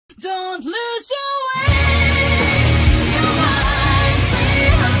Don't lose your way. You might be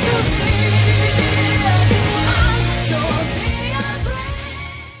hard to be as you are. Don't be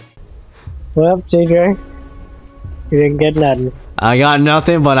afraid. What up, TJ? You didn't get nothing. I got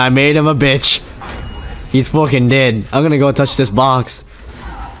nothing, but I made him a bitch. He's fucking dead. I'm gonna go touch this box.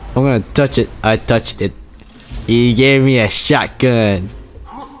 I'm gonna touch it. I touched it. He gave me a shotgun.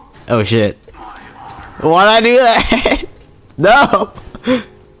 Oh shit. Why'd I do that? No!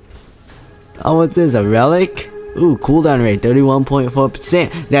 Oh, what's this? A relic? Ooh, cooldown rate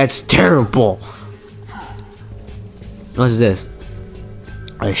 31.4%. That's terrible. What's this?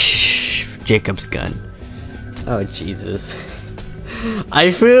 A Jacob's gun. Oh Jesus. I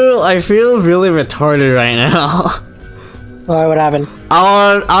feel really retarded right now. Why? What happened?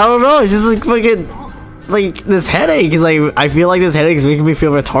 I don't know. It's just like fucking like this headache. Is like I feel like this headache is making me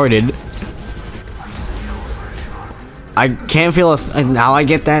feel retarded. I can't feel it. Now I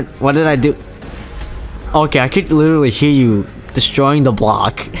get that. What did I do? Okay, I could literally hear you destroying the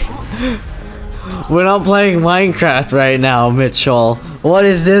block. We're not playing Minecraft right now, Mitchell. What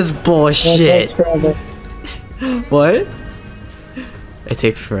is this bullshit? What? It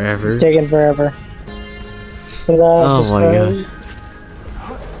takes forever. It's taking forever. Oh my god.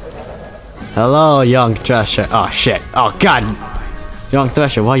 Hello, young Thresher. Oh shit. Oh god. Young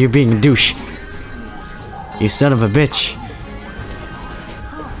Thresher, why are you being a douche? You son of a bitch.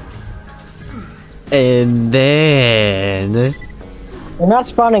 And then... You're not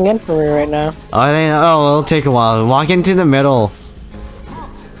spawning in for me right now. Oh, it'll take a while. Walk into the middle.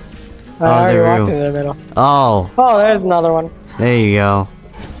 I already walked into the middle. Oh. Oh, there's another one. There you go.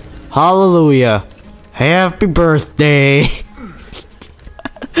 Hallelujah. Happy birthday.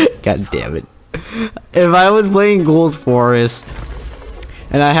 God damn it. If I was playing Gold Forest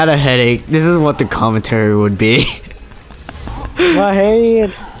and I had a headache, this is what the commentary would be. My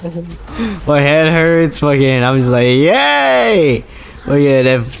head. My head hurts, fucking. I'm just like, yay! Fucking,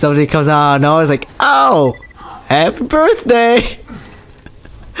 if something comes out, no, it's like, oh, happy birthday!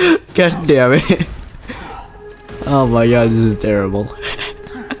 God damn it. Oh my god, this is terrible.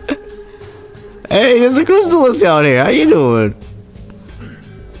 Hey, there's a crystalisks out here. How you doing?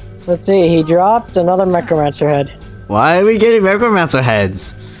 Let's see, he dropped another necromancer head. Why are we getting necromancer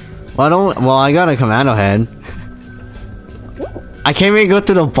heads? Well, I got a commando head. I can't even go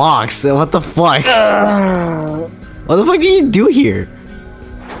through the box. What the fuck? What the fuck did you do here?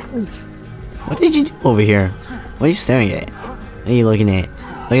 What did you do over here? What are you staring at? What are you looking at?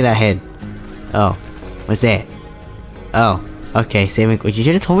 Look at that head. Oh, what's that? Oh, okay, saving. You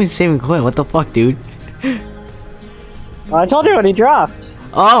should have told me to save and quit. What the fuck, dude? I told you what he dropped.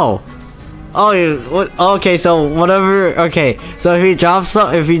 Oh. Oh, what? Okay, so whatever. Okay, so if he drops,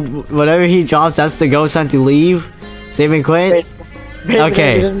 whatever he drops, that's the ghost sign to leave. Save and quit.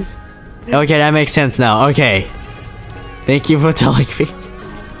 Okay. Okay, that makes sense now. Okay. Thank you for telling me.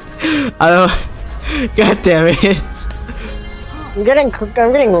 I don't. God damn it. I'm getting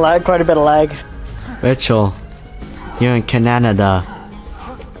lag, quite a bit of lag. Mitchell, you're in Canada.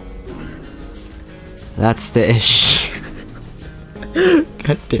 That's the issue.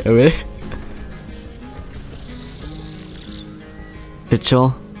 God damn it.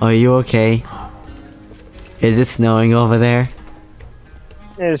 Mitchell, are you okay? Is it snowing over there?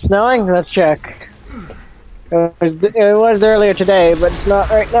 Is it snowing? Let's check. It was earlier today, but it's not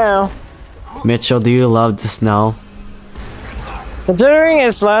right now. Mitchell, do you love the snow? Considering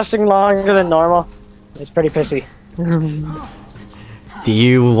it's lasting longer than normal, it's pretty pissy. Do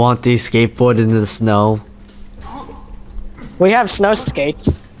you want to skateboard in the snow? We have snow skates.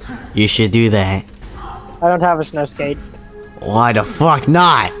 You should do that. I don't have a snow skate. Why the fuck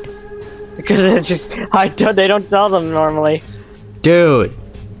not? Because it's just, they don't sell them normally. Dude.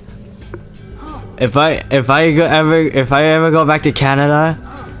 If I ever go back to Canada,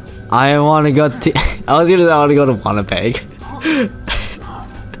 I want to go to I want to go to Winnipeg.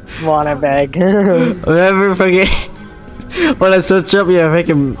 Winnipeg. Whenever fucking when I search up your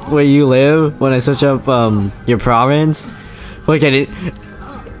fucking where you live, when I search up your province, look at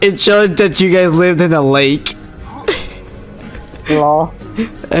it showed that you guys lived in a lake. Lol.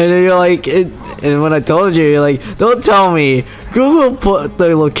 And then you're like, and when I told you, you're like, don't tell me. Google put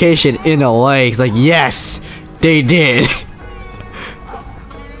the location in a lake. It's like, yes, they did.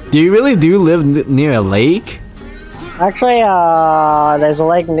 Do you really live near a lake? Actually, there's a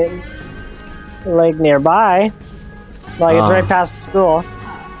lake nearby. Like, it's right past the school.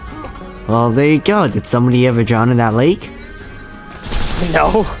 Well, there you go. Did somebody ever drown in that lake?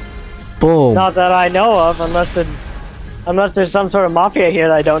 No. Boom. Not that I know of, unless there's some sort of mafia here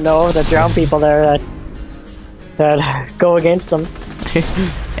that I don't know of that drown people there that go against them.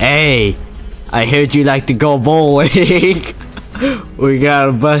 Hey, I heard you like to go bowling. We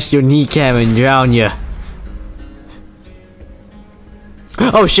gotta bust your kneecap and drown you.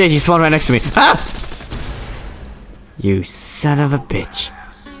 Oh shit, he spawned right next to me. Ah! You son of a bitch.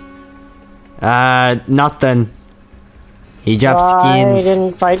 Nothing. He dropped skins. I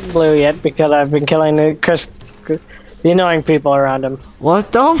didn't fight Blue yet because I've been killing the annoying people around him.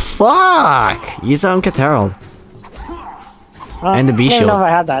 What the fuck? Use Uncut Herald. And the B I don't shield. know if I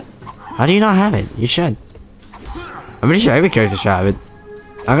have that. How do you not have it? You should. I'm pretty sure every character should have it.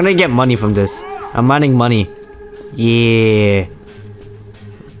 I'm gonna get money from this. I'm mining money. Yeah.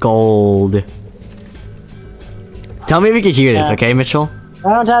 Gold. Tell me if you can hear this, okay, Mitchell?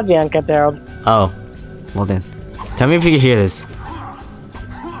 I don't have the Uncut Herald. Oh. Well then. Tell me if you can hear this.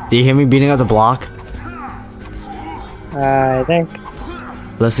 Do you hear me beating up the block? I think.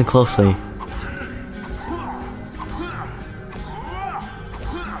 Listen closely.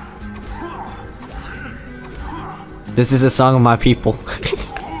 This is the song of my people.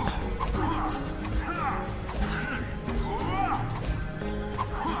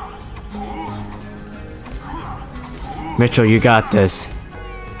 Mitchell, you got this.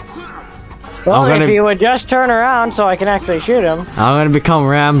 Well, I'm gonna- if you would just turn around so I can actually shoot him. I'm gonna become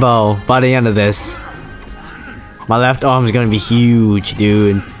Rambo by the end of this. My left arm's gonna be huge,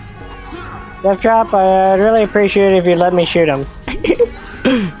 dude. Death Trap, I'd really appreciate it if you'd let me shoot him.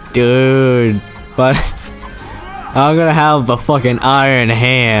 Dude. But I'm gonna have a fucking iron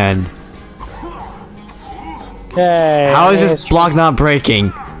hand. Okay. How is this block not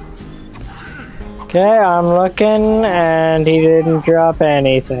breaking? Okay, I'm looking and he didn't drop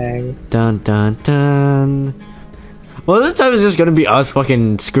anything. Dun dun dun. Well, this time it's just gonna be us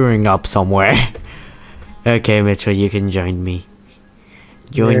fucking screwing up somewhere. Okay, Mitchell, you can join me.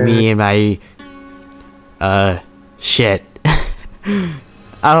 Join me in my... shit. I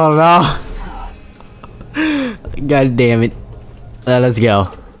don't know. God damn it. Let's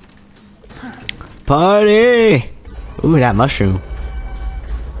go. Party! Ooh, that mushroom.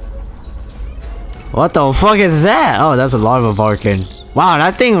 What the fuck is that? Oh, that's a larva Varkin. Wow,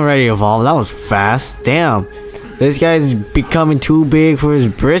 that thing already evolved. That was fast. Damn. This guy's becoming too big for his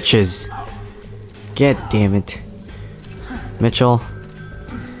britches. God damn it. Mitchell.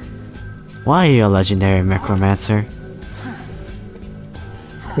 Why are you a legendary necromancer?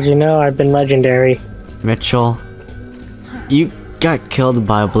 Because you know I've been legendary. Mitchell. You got killed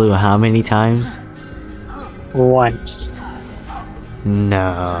by Blue how many times? Once.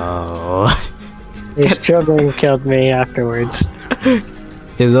 No. His children killed me afterwards.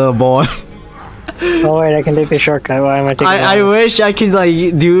 His little boy. Oh wait, I can take the shortcut. Why am I taking I wish I could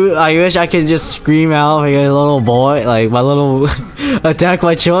I wish I could just scream out like a little boy, like my little attack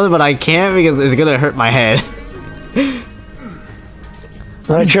my children, but I can't because it's gonna hurt my head.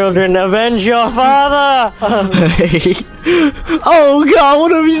 My children, avenge your father! Oh god,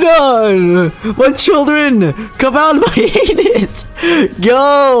 what have you done? My children, come out of my anus!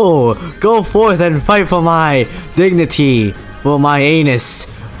 Go forth and fight for my dignity, for my anus,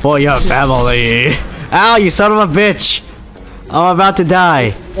 for your family. Ow, you son of a bitch! I'm about to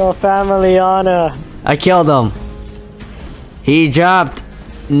die. Your family honor. I killed him. He dropped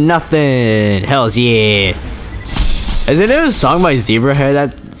nothing. Hells yeah. Isn't there a song by Zebrahead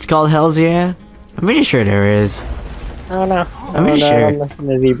that's called Hells Yeah? I'm pretty sure there is. I don't know. I'm pretty sure. I don't listen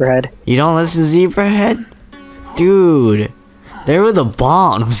to Zebrahead. You don't listen to Zebrahead? Dude, they were the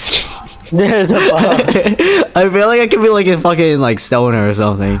bomb. I'm just kidding. There's a bomb. I feel like I could be like a fucking like stoner or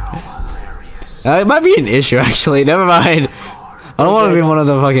something. It might be an issue actually. Never mind. I don't want to be one of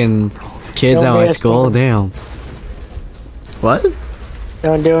the fucking kids Don't at be my a school. stoner. Damn. What?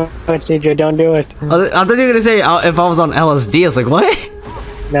 Don't do it, CJ. Don't do it. I thought you were gonna say if I was on LSD. I was like, what?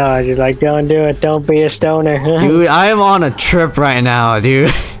 No, I just like, don't do it. Don't be a stoner. Dude, I am on a trip right now,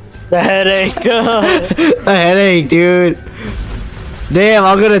 dude. The headache. A headache, dude. Damn,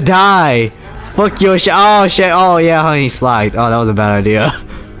 I'm gonna die. Fuck your shit. Oh shit. Oh yeah, honey slacked. Oh, that was a bad idea.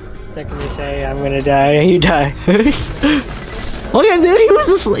 Second you say I'm gonna die, you die. Oh yeah, dude, he was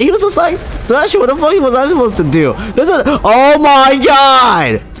just like, Slash, what the fuck was I supposed to do? This is, oh my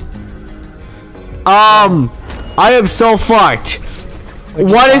god! I am so fucked.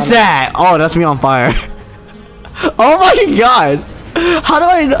 What is that? Oh, that's me on fire. Oh my god! How do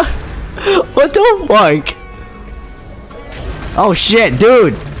I know? What the fuck? Oh shit,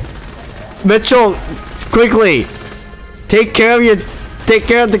 dude! Mitchell, quickly! Take care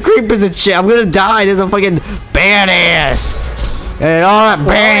of the creepers and shit. I'm gonna die. There's a fucking badass. And all that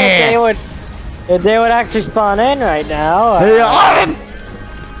badass. If they would actually spawn in right now.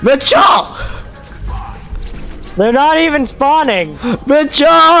 Mitchell! They're not even spawning.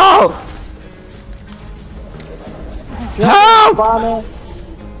 Mitchell! Help! Spawning.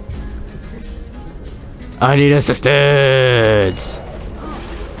 I need assistance.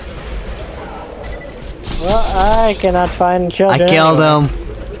 Well, I cannot find children. I killed him.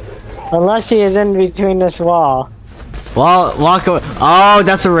 Unless he is in between this wall. Well, walk away. Oh,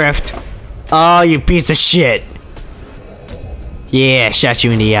 that's a rift. Oh, you piece of shit. Yeah, shot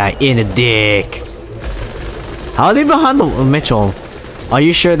you in the eye, in the dick. How are they behind the Mitchell? Are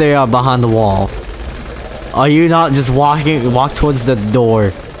you sure they are behind the wall? Are you not just walk towards the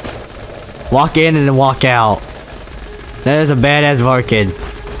door? Walk in and then walk out. That is a badass Varkid.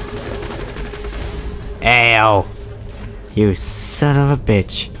 Ow. You son of a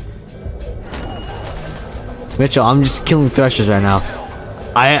bitch. Mitchell, I'm just killing threshers right now.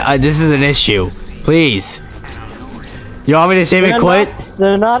 This is an issue. Please. You want me to save and quit?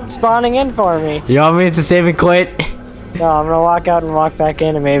 They're not spawning in for me. You want me to save and quit? No, I'm gonna walk out and walk back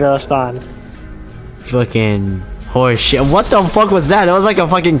in and maybe they'll spawn. Fucking horse shit. What the fuck was that? That was like a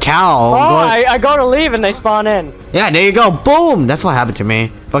fucking cow. Oh, I go to leave and they spawn in. Yeah, there you go. Boom! That's what happened to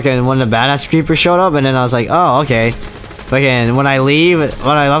me. Fucking when the badass creeper showed up and then I was like, oh, okay. Fucking when I left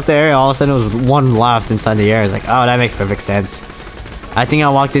the area, all of a sudden there was one left inside the area. I was like, oh, that makes perfect sense. I think I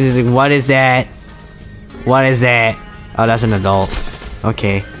walked in and was like, what is that? What is that? Oh, that's an adult.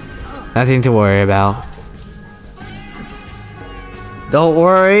 Okay. Nothing to worry about. Don't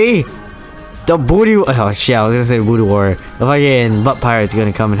worry. The booty... Oh, shit. I was gonna say booty warrior. The fucking butt pirate's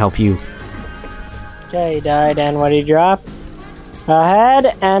gonna come and help you. Okay, he died. And what did he drop? A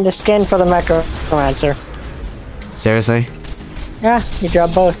head and a skin for the necromancer. Seriously? Yeah, he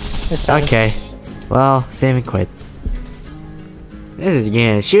dropped both. This time. Okay. Well, save and quit. This is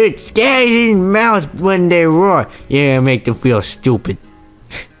again. Shoot guys in the mouth when they roar. Yeah, make them feel stupid.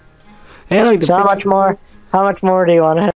 Hey, look, So how much more do you want to